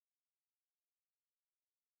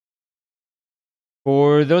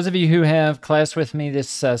For those of you who have class with me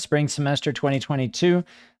this spring semester 2022,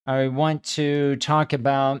 I want to talk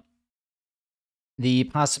about the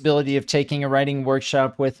possibility of taking a writing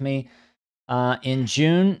workshop with me in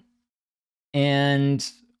June and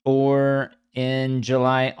or in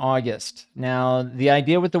July, August. Now, the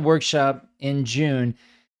idea with the workshop in June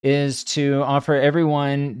is to offer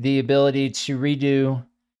everyone the ability to redo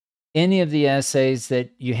any of the essays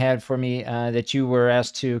that you had for me that you were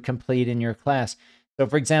asked to complete in your class. So,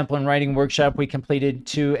 for example, in writing workshop, we completed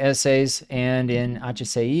 2 essays, and in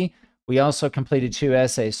HSAE, we also completed 2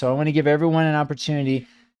 essays. So I want to give everyone an opportunity,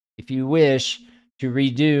 if you wish, to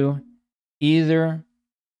redo either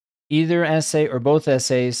essay or both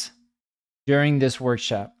essays during this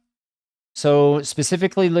workshop. So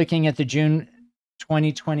specifically looking at the June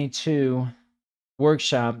 2022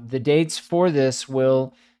 workshop, the dates for this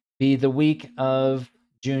will be the week of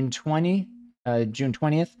June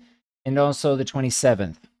 20th, and also the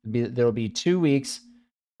 27th. There'll be 2 weeks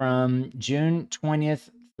from June 20th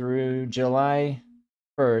through July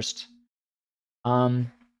 1st.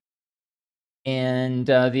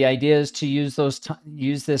 The idea is to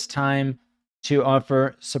use this time to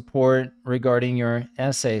offer support regarding your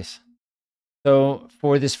essays. So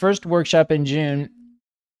for this first workshop in June,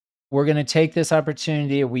 we're going to take this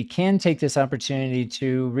opportunity, or we can take this opportunity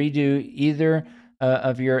to redo either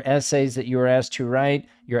of your essays that you were asked to write,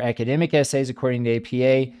 your academic essays according to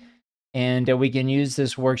APA, and we can use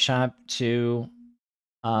this workshop to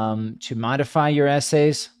modify your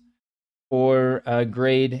essays for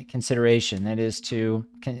grade consideration. That is to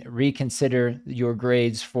reconsider your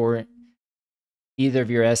grades for either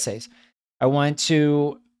of your essays. I want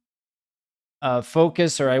to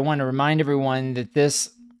focus, or I want to remind everyone that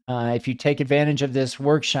this, if you take advantage of this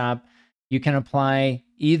workshop, you can apply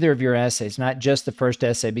either of your essays, not just the first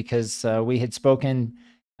essay, because we had spoken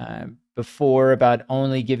before about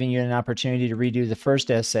only giving you an opportunity to redo the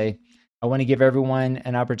first essay. I want to give everyone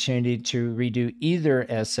an opportunity to redo either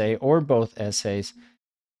essay or both essays,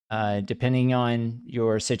 depending on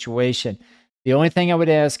your situation. The only thing I would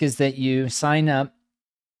ask is that you sign up,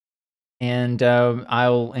 and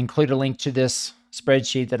I'll include a link to this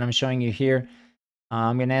spreadsheet that I'm showing you here.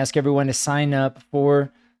 I'm going to ask everyone to sign up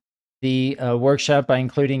for the workshop by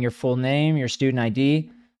including your full name, your student ID,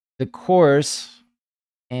 the course,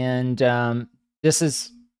 and this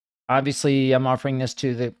is obviously, I'm offering this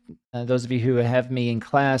to those of you who have me in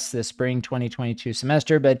class this spring 2022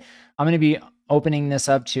 semester, but I'm going to be opening this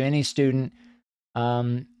up to any student,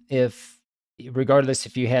 regardless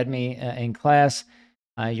if you had me in class.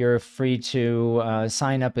 You're free to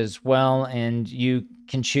sign up as well, and you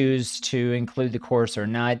can choose to include the course or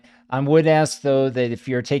not. I would ask, though, that if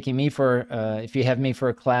you're taking me for, if you have me for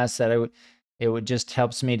a class, that it would just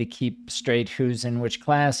helps me to keep straight who's in which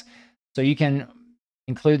class. So you can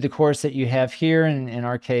include the course that you have here, in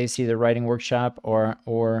our case, either writing workshop or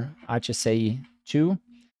HSAE 2.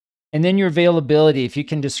 And then your availability, if you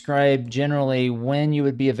can describe generally when you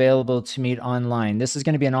would be available to meet online. This is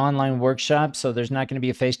going to be an online workshop, so there's not going to be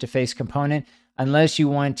a face-to-face component unless you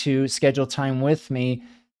want to schedule time with me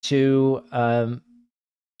to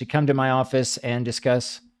come to my office and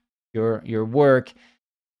discuss your work.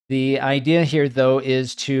 The idea here, though,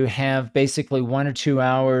 is to have basically 1 or 2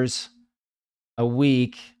 hours a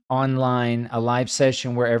week online, a live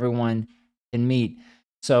session where everyone can meet.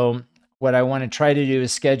 So what I want to try to do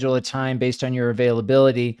is schedule a time based on your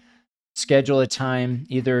availability, schedule a time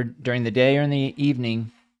either during the day or in the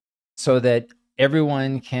evening so that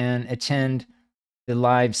everyone can attend the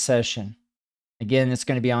live session. Again, it's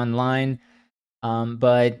going to be online,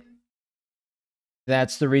 but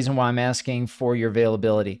that's the reason why I'm asking for your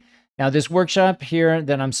availability. Now, this workshop here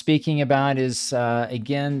that I'm speaking about is,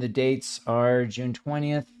 again, the dates are June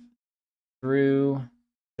 20th through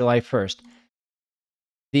July 1st.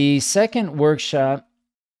 The second workshop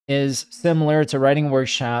is similar. It's a writing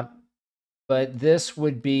workshop, but this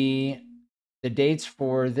would be, the dates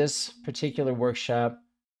for this particular workshop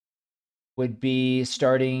would be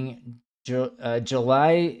starting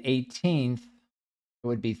July 18th. It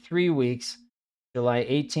would be 3 weeks, July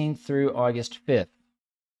 18th through August 5th.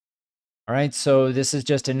 All right, so this is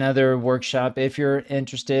just another workshop. If you're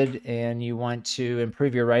interested and you want to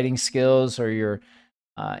improve your writing skills or your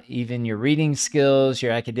even your reading skills,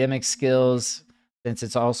 your academic skills, since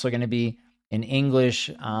it's also going to be in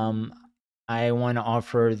English, I want to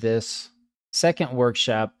offer this second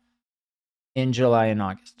workshop in July and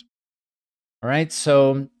August. All right,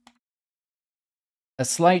 so a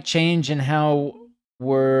slight change in how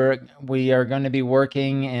we are going to be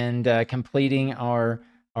working and completing our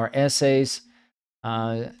essays.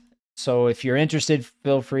 So if you're interested,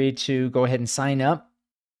 feel free to go ahead and sign up.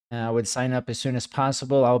 I would sign up as soon as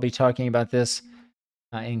possible. I'll be talking about this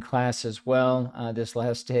in class as well this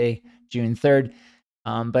last day, June 3rd.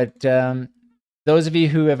 But those of you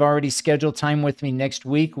who have already scheduled time with me next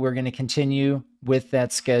week, we're going to continue with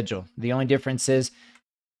that schedule. The only difference is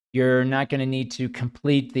you're not going to need to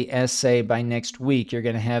complete the essay by next week. You're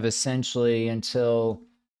going to have essentially until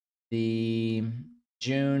the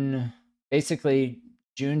basically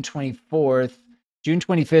June 24th. June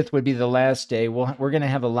 25th would be the last day. We're going to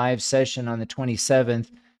have a live session on the 27th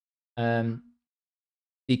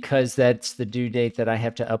because that's the due date that I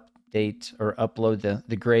have to update or upload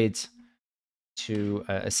the grades to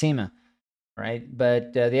ASEMA, right?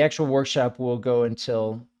 But the actual workshop will go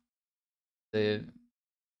until the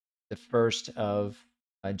 1st of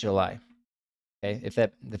July. Okay, if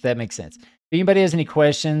that makes sense. If anybody has any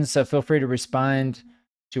questions, feel free to respond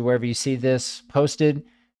to wherever you see this posted.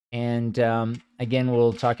 And again,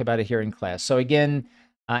 we'll talk about it here in class. So again,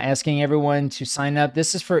 asking everyone to sign up.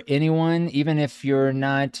 This is for anyone, even if you're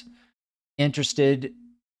not interested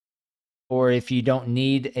or if you don't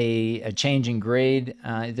need a change in grade.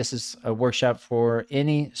 This is a workshop for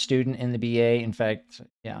any student in the BA. In fact,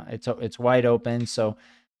 yeah, it's wide open. So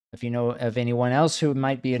if you know of anyone else who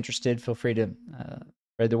might be interested, feel free to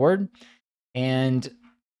spread the word. And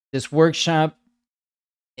this workshop,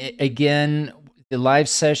 again, the live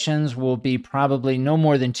sessions will be probably no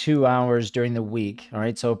more than 2 hours during the week. All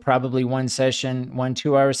right. So probably one session, 1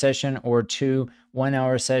 2-hour session, or 2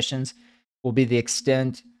 1-hour sessions will be the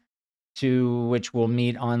extent to which we'll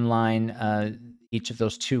meet online each of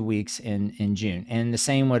those 2 weeks in June. And the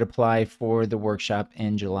same would apply for the workshop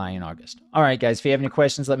in July and August. All right, guys, if you have any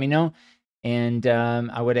questions, let me know. And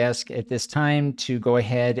I would ask at this time to go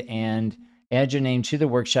ahead and add your name to the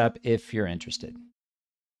workshop if you're interested.